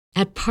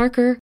At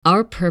Parker,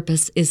 our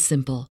purpose is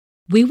simple.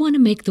 We want to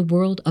make the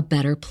world a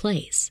better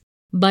place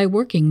by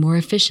working more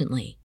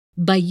efficiently,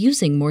 by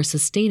using more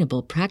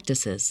sustainable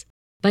practices,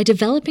 by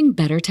developing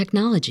better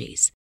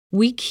technologies.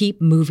 We keep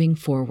moving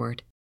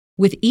forward.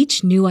 With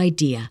each new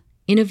idea,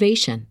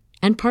 innovation,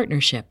 and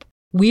partnership,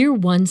 we're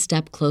one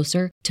step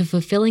closer to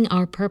fulfilling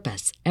our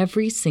purpose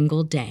every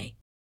single day.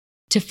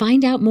 To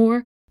find out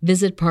more,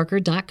 visit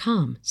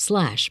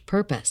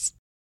parker.com/purpose.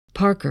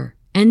 Parker,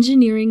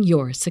 engineering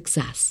your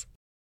success.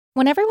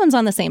 When everyone's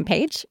on the same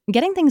page,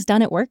 getting things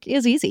done at work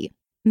is easy.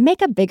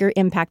 Make a bigger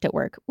impact at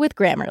work with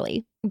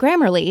Grammarly.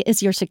 Grammarly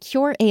is your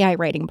secure AI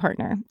writing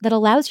partner that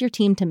allows your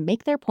team to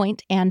make their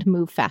point and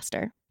move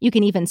faster. You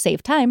can even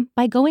save time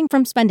by going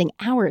from spending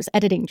hours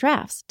editing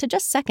drafts to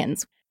just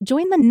seconds.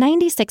 Join the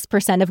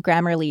 96% of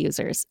Grammarly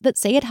users that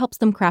say it helps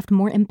them craft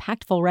more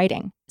impactful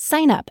writing.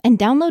 Sign up and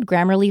download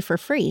Grammarly for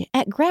free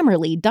at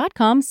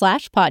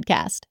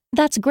grammarly.com/podcast.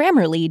 That's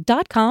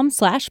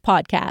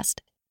grammarly.com/podcast.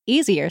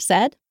 Easier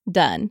said,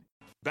 done.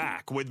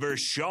 Back with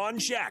Vershawn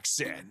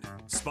Jackson,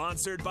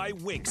 sponsored by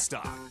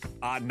Wingstop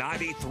on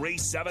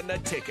 93.7 The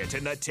Ticket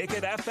and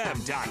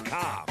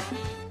theticketfm.com.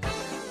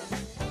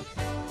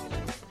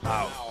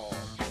 Wow.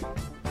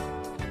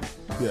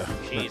 Yeah.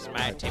 She's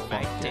mighty,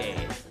 mighty.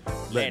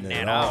 Letting Letting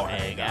it all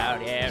hang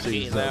out. Yeah,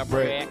 she's a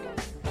brick.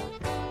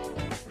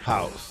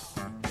 House.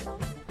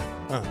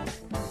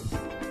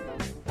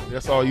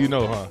 That's all you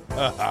know, huh?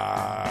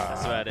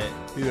 That's about it.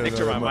 You don't Nick know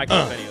turned my that mic much.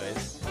 off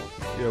anyways.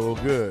 Yeah, well,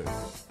 good.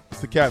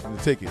 It's the captain,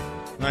 the ticket.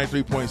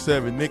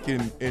 93.7. Nick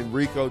and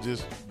Rico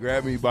just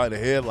grabbed me by the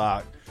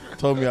headlock,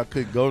 told me I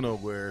couldn't go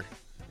nowhere.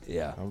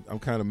 Yeah. I'm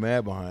kind of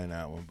mad behind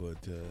that one, but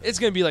It's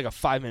going to be like a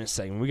 5-minute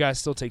segment. We got to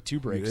still take 2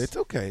 breaks. it's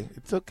okay.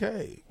 It's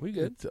okay. We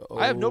good. It's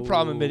I have no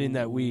problem admitting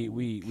that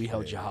we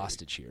held you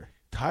hostage here.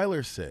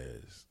 Tyler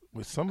says,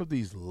 with some of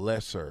these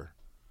lesser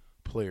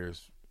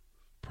players'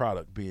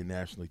 product being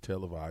nationally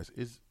televised,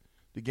 is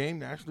the game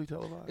nationally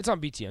televised? It's on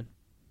BTN.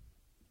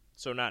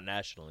 So not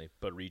nationally,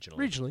 but regionally.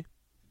 Regionally.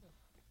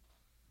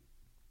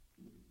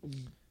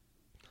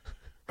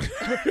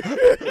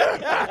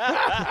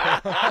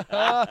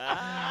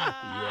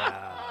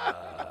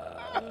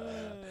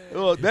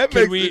 Well, that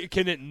makes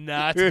Can it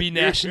not be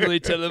nationally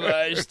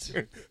televised?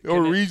 or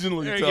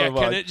regionally televised.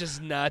 Yeah, can it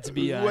just not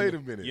be on? Wait a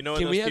minute. You know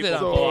Can when we those have people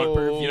that on pull,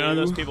 pay-per-view? you know when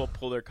those people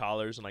pull their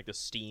collars and like the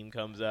steam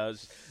comes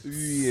out?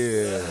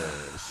 Yeah.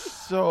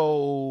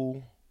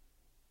 So,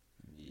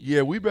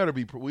 yeah, we better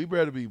be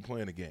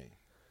playing a game.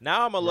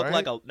 Now I'm gonna look Right?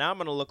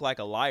 look like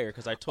a liar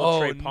because I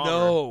told Trey Palmer.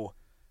 No!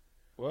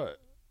 What?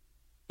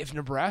 If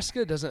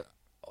Nebraska doesn't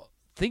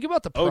think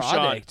about the Sean.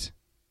 product,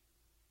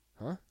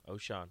 Oh,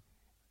 Sean,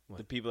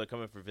 the people that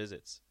come in for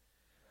visits.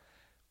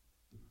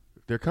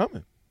 They're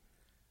coming.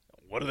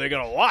 What are they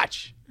gonna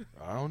watch?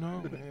 I don't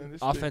know, man.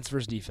 offense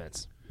versus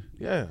defense,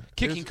 Yeah.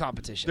 kicking It's-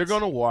 competition. They're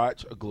going to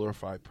watch a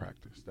glorified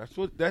practice.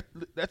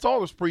 That's all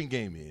the spring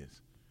game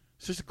is.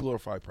 It's just a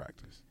glorified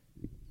practice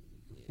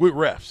with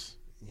refs.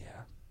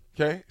 Yeah.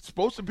 Okay? It's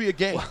supposed to be a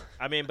game.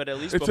 I mean, but at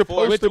least It's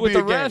before supposed to With be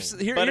the a game. refs,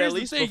 But here's at the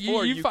least thing: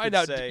 before you you find could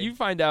out. say- You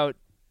find out.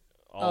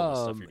 all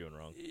the stuff you're doing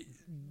wrong.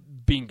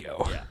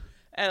 Bingo. Yeah.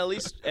 And at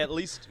least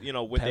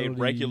with a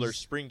regular Penalties,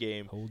 spring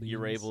game, you're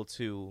holdings,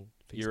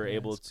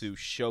 able face to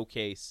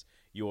showcase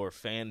your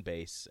fan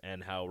base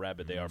and how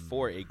rabid they are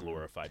for a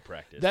glorified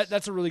practice.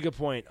 That's a really good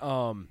point.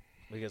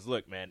 Because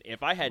look, man,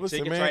 if I had Listen,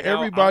 tickets man, right now,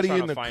 everybody I'm in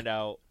trying to the- find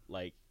out.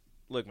 Like,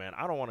 look, man,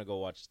 I don't want to go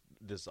watch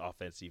this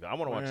offense even. I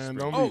want to watch. Man,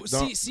 spring don't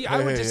game. be- see,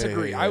 I would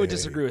disagree. I would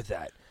disagree with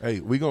that.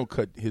 Hey, we're going to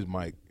cut his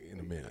mic in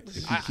a minute.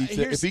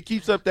 here's- If he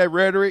keeps up that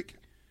rhetoric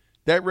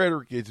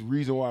is the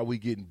reason why we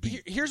getting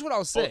beat. Here's what I'll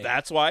Oh, say.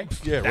 that's why.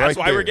 Yeah, that's right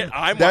why there. we're getting.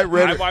 I'm That why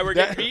rhetoric- we're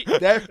that- getting beat.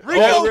 that-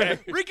 Rico,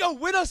 already- Rico,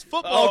 win us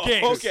football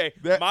games. Okay,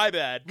 That- my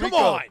bad. Rico,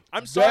 Come on.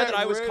 I'm sorry that that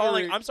I was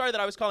calling. rhetoric- I'm sorry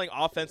that I was calling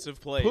offensive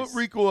plays. Put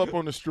Rico up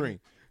on the string.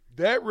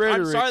 That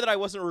rhetoric. I'm sorry that I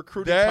wasn't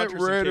recruiting That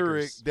punters and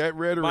rhetoric. kickers. That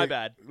rhetoric. My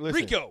bad.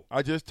 Listen, Rico.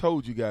 I just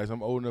told you guys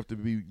I'm old enough to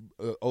be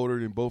older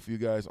than both of you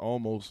guys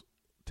almost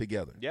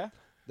together. Yeah.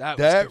 That was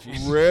That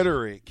confusing.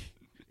 rhetoric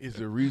is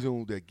the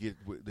reason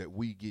that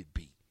we get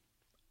beat.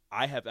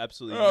 I have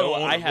absolutely I don't no.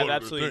 wanna I go have to the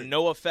absolutely thing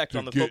no effect to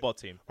on the get- football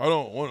team. I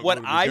don't want to. What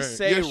go to the I game.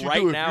 say Yes, you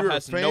right do. If now you're a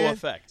has no fan-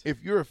 effect.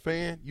 If you're a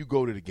fan, you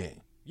go to the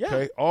game. Yeah.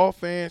 Okay. All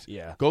fans.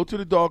 Yeah. Go to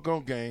the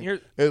doggone game.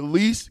 Here- At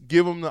least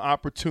give them the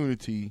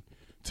opportunity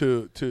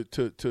to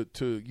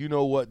you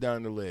know what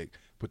down the leg.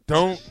 But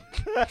don't.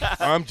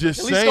 I'm just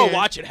At saying. least go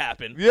watch it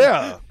happen.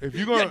 Yeah. If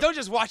you're gonna Yeah, don't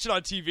just watch it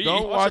on TV.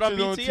 don't watch watch it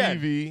it on on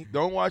BTN. TV.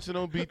 Don't watch it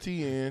on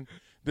BTN.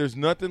 There's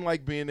nothing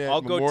like being at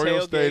I'll go Memorial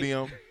tailgate.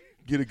 Stadium.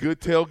 Get a good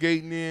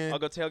tailgating in. I'll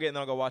go tailgate and then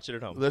I'll go watch it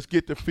at home. Let's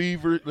get the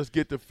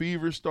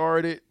fever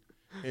started,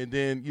 and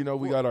then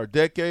we got our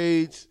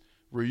decades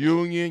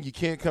reunion. You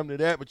can't come to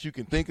that, but you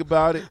can think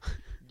about it.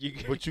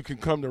 But you can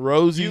come to You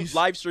Rosie's.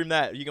 live stream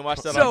that. You can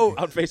watch that So-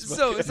 on Facebook.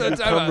 So time Come out,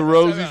 to time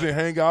Rosie's out. and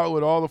hang out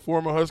with all the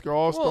former Husker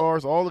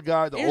All-Stars, all the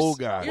guys, the here's- old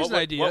guys. here's- what, an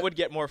would, idea. what would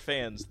get more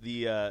fans,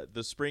 the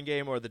spring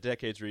game or the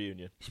decades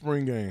reunion?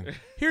 Spring game.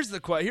 Here's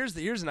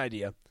an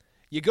idea.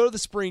 you go to the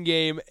spring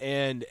game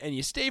and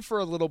you stay for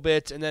a little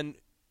bit and then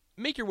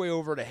make your way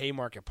over to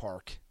Haymarket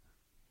Park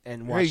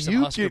and watch some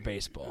Husker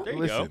baseball. There you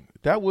Listen, go.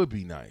 that would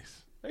be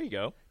nice. There you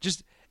go.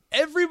 Just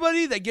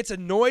everybody that gets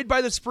annoyed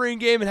by the spring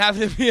game and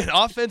having to be an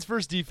offense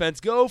versus defense,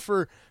 go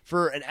for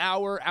an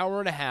hour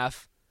and a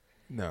half.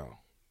 No.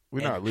 We're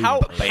And not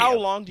leaving. how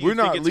long do you We're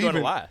think not it's going to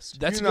leaving. last?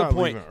 That's a You're good not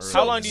point. leaving early.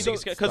 How long do you think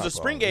it's going to? Because the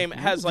Stop spring all game this.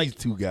 has Look at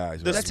these two guys.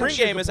 the man. That's spring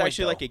actually a game good is point,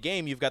 actually though. like a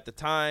game. You've got the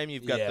time.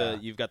 You've got Yeah.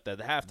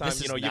 the halftime. This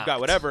You is know, you've not. got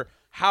whatever.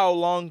 How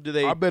long do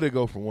they? I better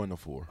go from 1 to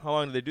 4. How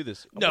long do they do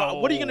this? No.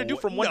 What are you going to do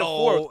from 1 to No.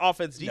 4 with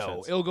offense No,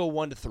 defense? it'll go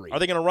 1 to 3. Are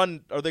they going to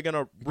run? Are they going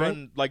to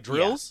run like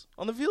drills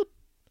on the field?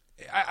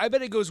 I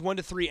bet it goes 1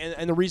 to 3,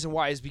 and the reason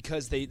why is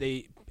because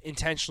they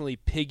intentionally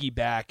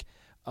piggyback.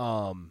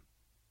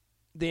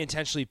 They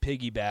intentionally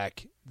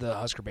piggyback the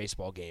Husker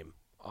baseball game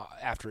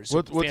after. So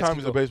What fans time can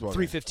is the go baseball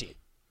game? 3:15.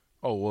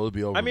 Oh, well, it'll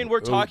be over. I mean, we're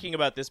talking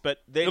about this, but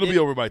It'll be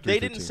over by They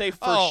 3:15. didn't say for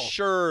Oh.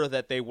 sure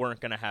that they weren't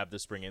going to have the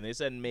spring game. They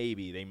said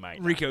maybe they might.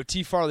 not. Rico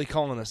T. Farley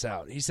calling us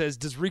out. He says,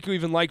 "Does Rico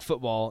even like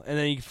football?" And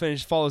then he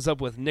follows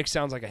up with, "Nick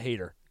sounds like a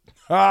hater."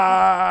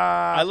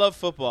 I love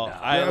football.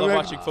 I Yeah, love man.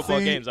 watching football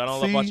See- games. I don't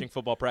love see? watching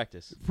football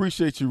practice.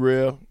 Appreciate you,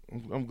 Rail.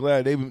 I'm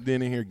glad they've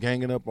been in here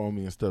ganging up on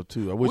me and stuff,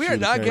 too. I wish We you are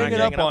would've not came ganging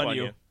in. up Ganging up on on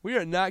you. you. We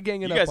are not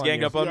ganging You up guys on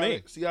ganged you. up on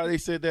me. See how they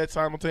said that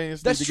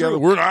simultaneously That's together? true.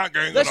 We're not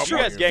ganging That's up true.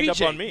 You on guys you. ganged up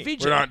VJ, on me.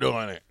 VJ, We're not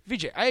doing it.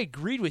 VJ, I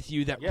agreed with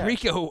you that Yeah.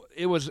 Rico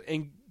it was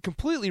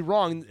completely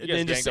wrong guys into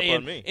ganged up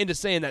on me.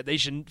 saying that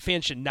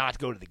fans should not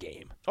go to the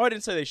game. Oh, I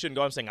didn't say they shouldn't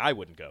go. I'm saying I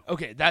wouldn't go.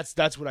 Okay,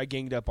 that's what I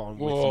ganged up on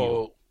with you.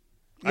 Whoa.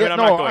 I mean, I'm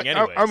not going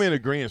anyways. I'm in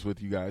agreement with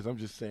you guys. I'm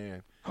just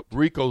saying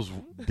Rico's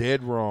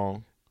dead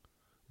wrong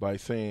by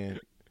saying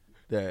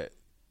that.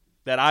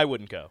 That I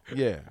wouldn't go.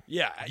 Yeah.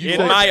 Yeah, In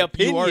said- my you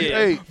opinion, are-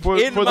 hey, for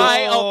in the-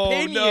 my Oh,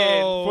 opinion,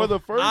 no. For the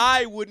first,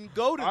 I wouldn't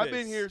go to I've this.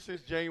 been here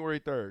since January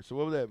 3rd. So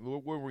what was that? Where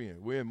were we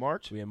in? We're in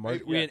March. We in March.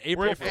 April. We in We're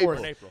April in 4th.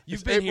 April. April. You've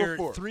It's been April here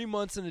 4th. 3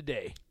 months and a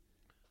day.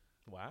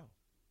 Wow.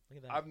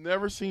 Look at that. I've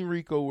never seen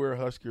Rico wear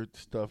Husker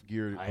stuff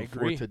gear I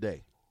before agree.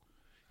 today.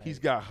 He's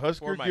got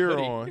Husker Or my gear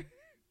hoodie. on.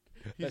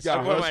 He's That's got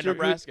I'm wearing my Husker.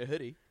 Nebraska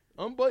hoodie.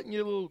 Unbutton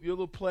your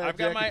little plaid I've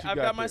got jacket my you I've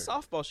got my there.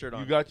 softball shirt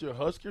on. You got your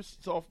Husker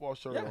softball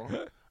shirt Yeah.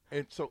 on,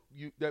 and so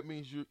that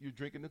means you're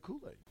drinking the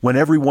Kool-Aid. When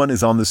everyone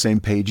is on the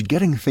same page,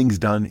 getting things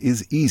done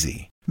is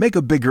easy. Make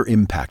a bigger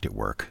impact at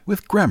work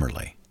with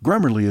Grammarly.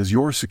 Grammarly is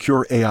your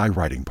secure AI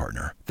writing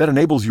partner that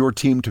enables your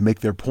team to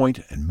make their point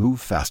and move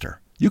faster.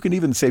 You can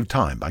even save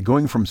time by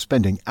going from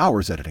spending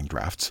hours editing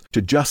drafts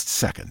to just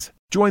seconds.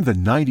 Join the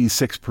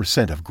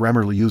 96% of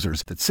Grammarly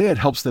users that say it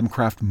helps them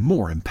craft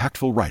more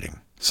impactful writing.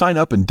 Sign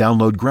up and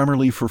download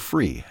Grammarly for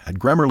free at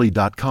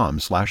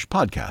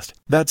Grammarly.com/podcast.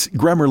 That's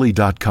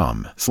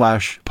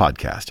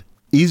Grammarly.com/podcast.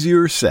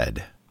 Easier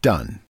said,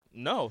 done.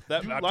 No,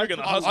 that I'm like drinking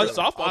the Husker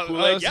softball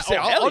Kool-Aid. Yeah,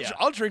 hell yeah.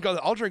 I'll drink all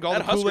the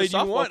That Husker Kool-Aid you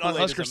softball want on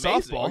Kool-Aid is Husker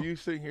amazing. softball. Are you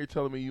sitting here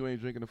telling me you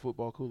ain't drinking the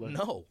football Kool-Aid?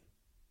 No,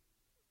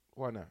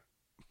 Why not?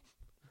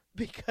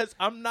 because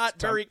I'm not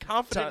very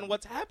confident in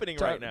what's happening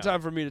right now.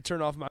 Time for me to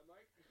turn off my.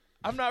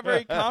 I'm not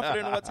very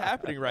confident in what's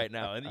happening right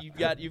now, and you've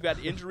got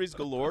injuries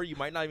galore. You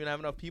might not even have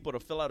enough people to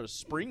fill out a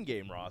spring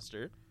game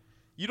roster.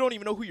 You don't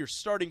even know who your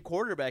starting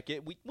quarterback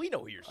is. We know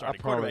who your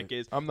starting quarterback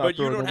is, I'm not but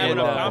you throwing don't no have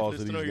more enough live balls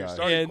confidence to to know who these your guys.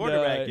 starting And,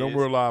 quarterback No is.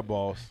 more live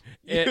balls.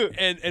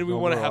 And we No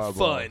want to more have eyeballs.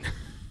 fun.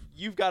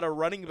 You've got a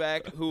running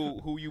back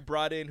who you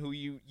brought in, who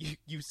you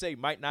say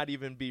might not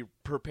even be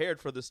prepared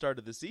for the start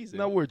of the season.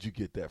 Now, where'd you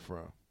get that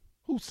from?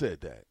 Who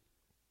said that?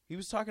 He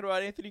was talking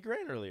about Anthony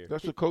Grant earlier.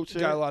 That's what coach said.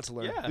 Got a lot to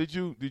learn. Yeah. Did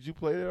you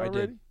play it I already?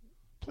 did.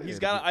 Play He's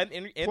it got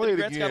again. Anthony Play it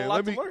Grant's got a again. lot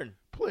Let to me- learn.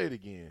 Play it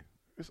again.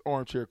 This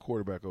armchair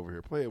quarterback over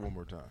here. Play it one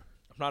more time.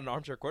 I'm not an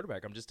armchair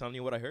quarterback. I'm just telling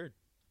you what I heard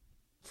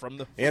from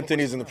the.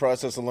 Anthony's in the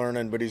process of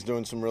learning, but he's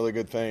doing some really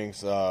good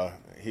things.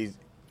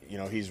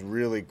 He's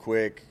really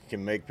quick,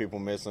 can make people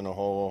miss in a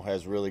hole,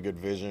 has really good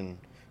vision.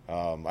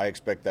 I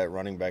expect that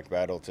running back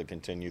battle to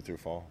continue through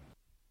fall.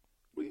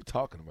 What are you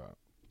talking about?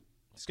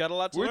 He's got a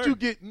lot to Where'd learn. you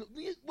get?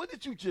 What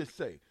did you just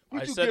say?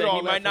 Where'd I you said get that all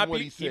he might not from what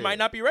be. He, He said? might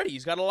not be ready.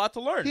 He's got a lot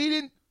to learn. He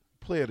didn't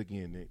play it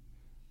again, Nick.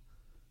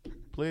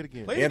 Play it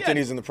again. Play it again.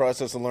 Anthony's in the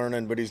process of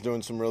learning, but he's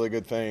doing some really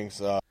good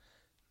things.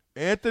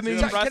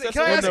 Anthony's Can I ask- in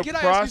can I ask the you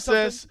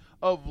process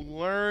of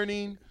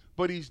learning,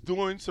 but he's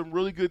doing some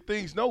really good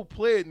things. No,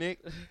 play it, Nick.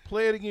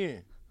 Play it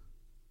again.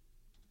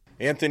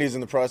 Anthony's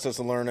in the process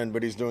of learning,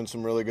 but he's doing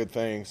some really good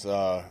things.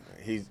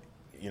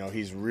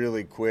 He's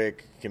really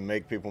quick, can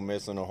make people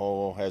miss in a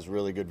hole, has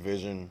really good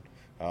vision.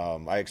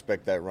 I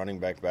expect that running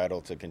back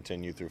battle to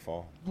continue through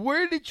fall.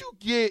 Where did you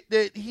get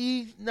that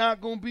he's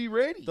not going to be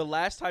ready? The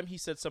last time he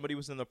said somebody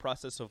was in the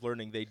process of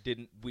learning, they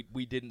didn't.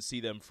 We didn't see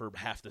them for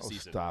half the Oh,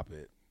 season. stop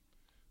it.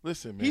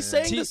 Listen, man. He's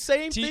saying T- the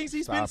same T- things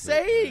he's stop been it,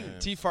 saying. man.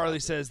 T. Farley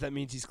says that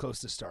means he's close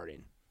to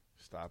starting.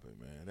 Stop it,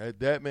 man.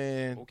 That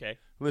man. Okay.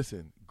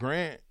 Listen,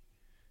 Grant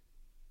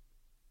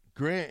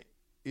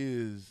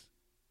is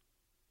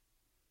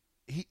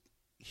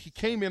he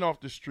came in off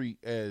the street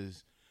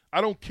as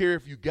I don't care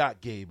if you got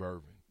Gabe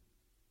Ervin.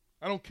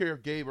 I don't care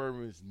if Gabe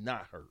Ervin is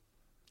not hurt.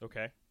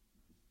 Okay.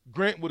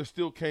 Grant would have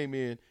still came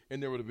in,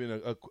 and there would have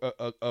been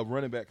a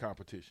running back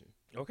competition.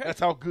 Okay. That's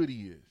how good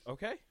he is.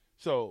 Okay.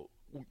 So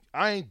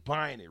I ain't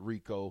buying it,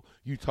 Rico.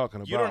 You talking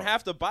about? You don't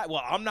have to buy.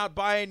 Well, I'm not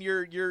buying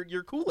your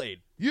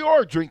Kool-Aid. You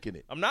are drinking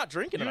it. I'm not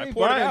drinking You it. I ain't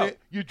poured it buying out. it.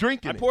 You're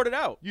drinking it. I poured it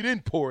out. You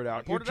didn't pour it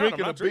out. You're poured it out. I'm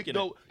drinking not a big drinking it.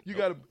 dope. You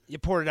got to. You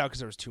poured it out because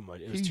there was too much.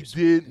 It was He too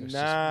sweet. did It was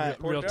not. Just,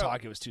 real Poured it out.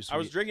 talk. It was too sweet. I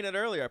was drinking it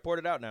earlier. I poured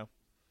it out now.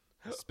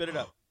 Spit it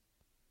out.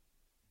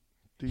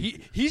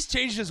 He's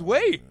changed his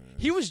way.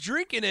 He was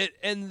drinking it,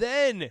 and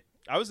then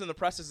I was in the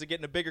process of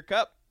getting a bigger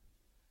cup.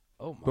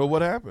 oh my! But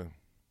what happened?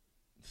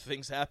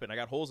 Things happen. I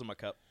got holes in my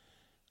cup.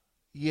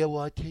 Yeah,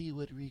 well, I tell you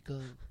what, Rico.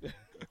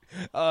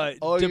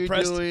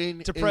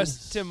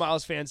 Depressed is- Tim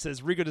Miles fan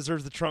says Rico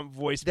deserves the Trump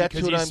voice That's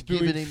because what he's I'm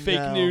spewing giving him fake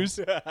now. news.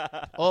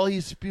 All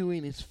he's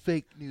spewing is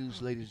fake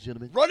news, ladies and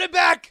gentlemen. Run it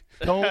back!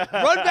 Don't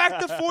Run back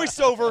the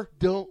voiceover.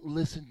 don't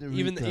listen to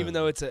Rico. Even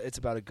though it's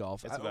about a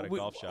golf. It's about a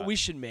golf shot.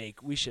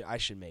 I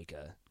should make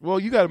a. Well,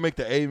 you got to make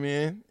the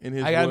amen in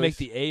his I gotta voice. make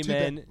the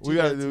amen. We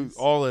got to do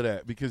all of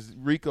that because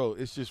Rico,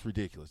 it's just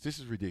ridiculous. This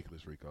is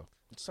ridiculous, Rico.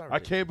 It's not I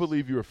can't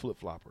believe you're a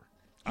flip-flopper.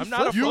 I'm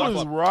not a You flip was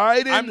flopper.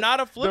 riding I'm not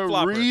a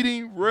flip-flopper. the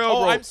reading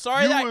railroad. Oh, I'm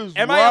sorry.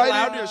 Am I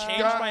allowed to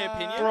change my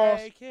opinion?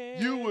 Frost.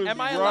 You was Am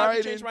I allowed to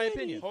riding, change my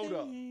opinion? Hold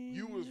up.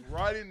 You was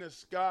riding the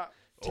Scott.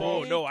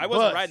 Oh no, I bus.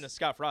 wasn't riding the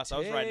Scott Frost. I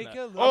was riding Take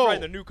the. a I was look.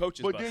 riding the new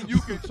coach's But bus. then you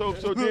can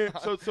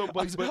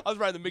I was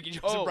riding the Mickey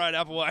Joseph Oh, Brian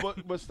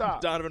Applewhite. but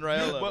stop. Donovan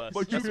Raiola bus.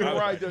 But you That's can what I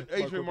was ride the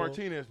riding. Adrian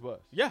Martinez bus.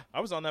 Yeah,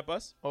 I was on that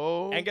bus.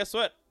 Oh, And guess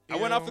what? I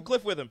went off the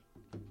cliff with him.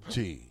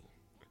 gee.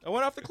 I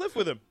went off the cliff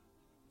with him.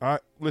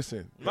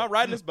 Listen. I'm not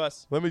riding this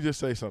bus. Let me just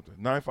say something.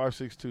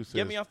 9562 says,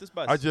 Get me off this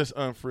bus. I just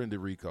unfriended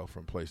Rico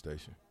from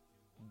PlayStation.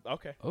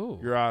 Okay. Oh,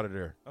 You're out of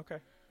there. Okay.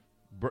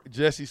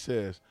 Jesse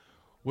says,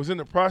 was in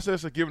the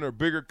process of giving her a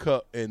bigger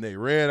cup, and they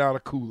ran out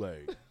of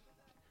Kool-Aid.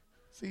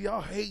 See,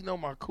 y'all hating on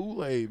my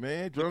Kool-Aid,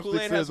 man. Drumstick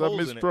Kool-Aid has says I holes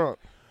miss in it. Trump.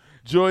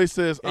 Joy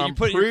says, yeah, you I'm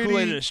put your Kool-Aid in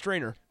pretty a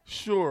strainer.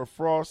 sure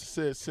Frost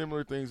said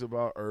similar things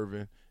about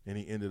Irvin, and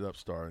he ended up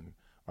starting.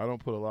 I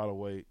don't put a lot of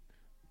weight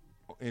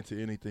into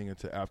anything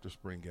until after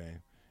spring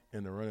game,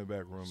 and the running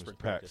back room Spring is packed,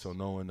 practice. so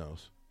no one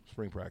knows.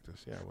 Spring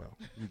practice, yeah, well,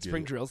 you get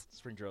Spring it. drills.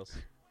 Spring drills.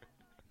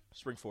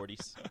 Spring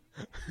 40s.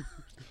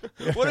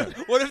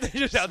 What if they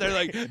just out there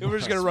like we're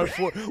just gonna run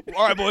four?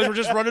 All right, boys, we're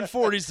just running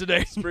 40s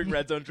today. Spring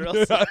red zone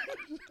drills.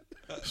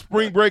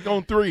 Spring break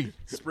on 3.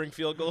 Spring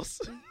field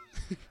goals.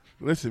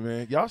 Listen,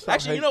 man, y'all stop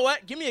Actually, you know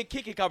what? Give me a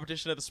kicking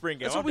competition at the spring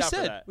game. That's I'm what we down for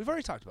said. that. We've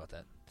already talked about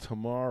that.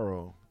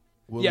 tomorrow.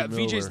 Willie Yeah,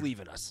 Miller. VJ's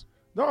leaving us.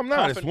 No, I'm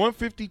not. It's Coffin-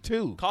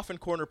 152. Coffin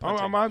corner I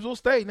punching. might as well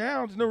stay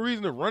now. There's no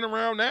reason to run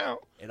around now.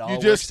 It all You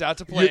works out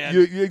to plan.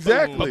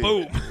 Exactly.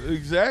 Boom.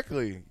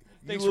 Exactly.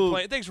 Thanks You for little-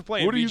 playing. Thanks for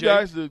playing. What are you VJ.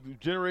 guys, the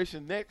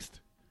generation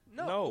next?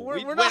 No,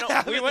 we're not.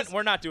 having this.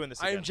 we're not doing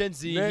this I again. am Gen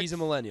Z. Next. He's a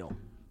millennial.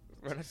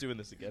 We're not doing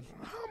this again.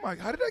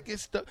 How did I get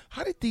stuck?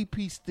 How did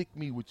DP stick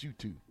me with you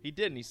two? He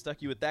did, and he stuck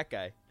you with that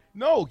guy.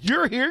 No,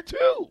 you're here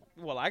too.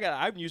 Well,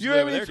 I'm usually You know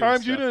how over many there doing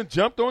times you stuff. done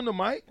jumped on the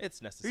mic? It's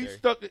He necessary.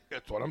 stuck.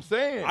 That's what I'm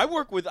saying. I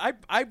work with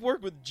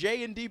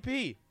Jay and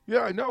DP.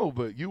 Yeah, I know,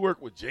 but you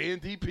work with J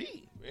and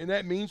DP, and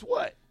that means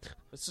what?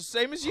 It's the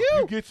same as You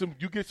you. get some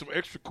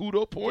extra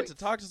kudo Get points. to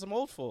talk to some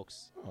old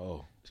folks.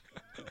 Oh,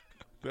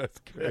 that's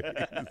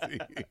crazy.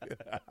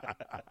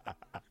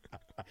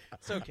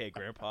 It's okay,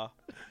 Grandpa.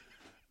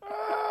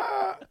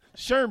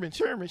 Sherman.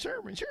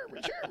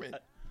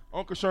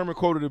 Uncle Sherman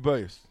quoted it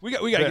best. We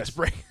got to get Yes. to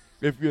break.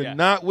 If you're Yeah.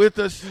 not with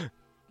us,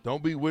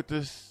 don't be with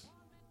us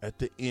at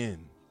the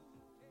end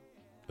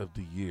of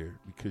the year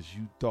because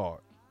you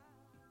thought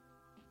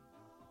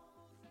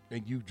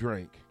and you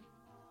drank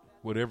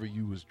whatever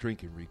you was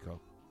drinking, Rico.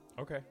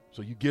 Okay.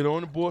 So you get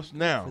on the bus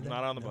now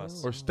Not on the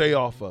bus. or stay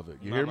off of it.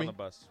 You Not hear on me? the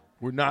bus.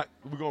 We're going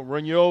to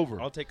run you over.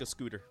 I'll take a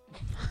scooter.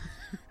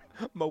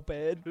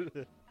 Moped.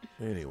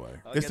 Anyway,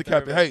 I'll it's get the there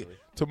captain. Hey, eventually.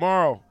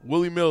 tomorrow,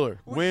 Willie Miller.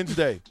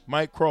 Wednesday,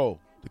 Mike Kroll,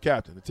 the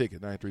captain, the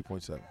ticket,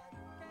 93.7.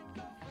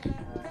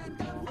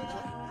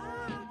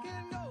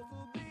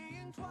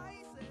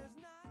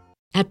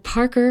 At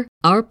Parker,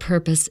 our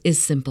purpose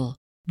is simple.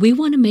 We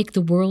want to make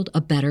the world a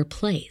better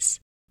place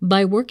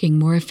by working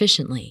more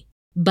efficiently,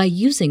 by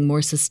using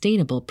more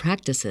sustainable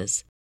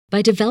practices,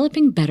 by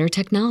developing better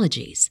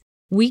technologies.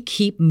 We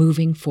keep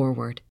moving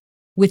forward.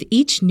 With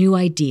each new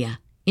idea,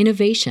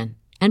 innovation,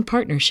 and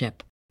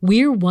partnership,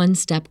 we're one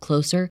step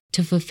closer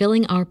to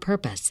fulfilling our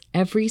purpose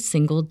every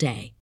single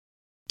day.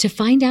 To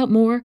find out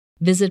more,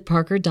 visit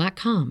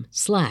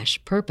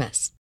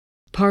parker.com/purpose.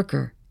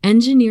 Parker,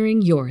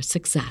 engineering your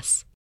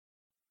success.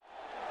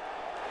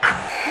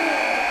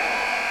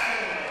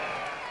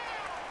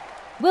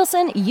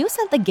 Wilson, you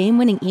sent the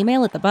game-winning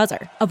email at the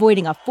buzzer,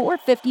 avoiding a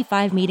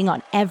 4:55 meeting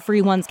on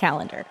everyone's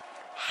calendar.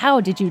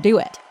 How did you do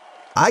it?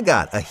 I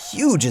got a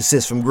huge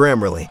assist from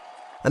Grammarly,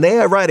 an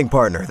AI writing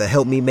partner that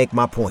helped me make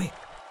my point.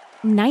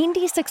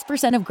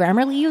 96% of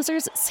Grammarly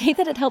users say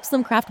that it helps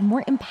them craft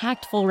more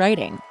impactful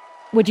writing.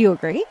 Would you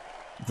agree?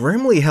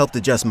 Grammarly helped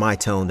adjust my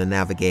tone to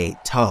navigate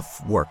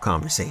tough work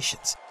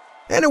conversations.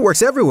 And it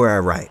works everywhere I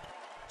write,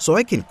 so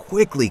I can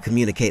quickly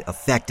communicate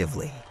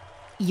effectively.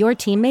 Your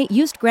teammate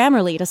used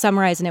Grammarly to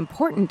summarize an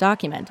important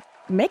document,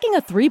 making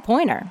a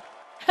 3-pointer.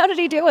 How did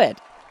he do it?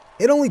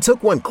 It only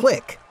took one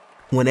click.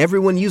 When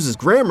everyone uses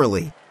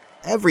Grammarly,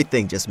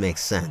 everything just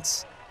makes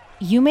sense.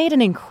 You made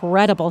an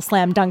incredible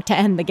slam dunk to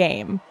end the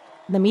game.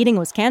 The meeting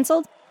was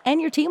canceled,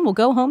 and your team will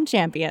go home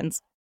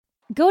champions.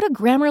 Go to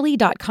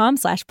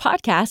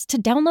Grammarly.com/podcast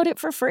to download it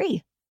for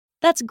free.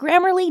 That's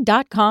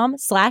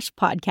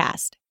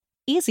Grammarly.com/podcast.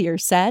 Easier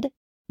said,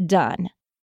 done.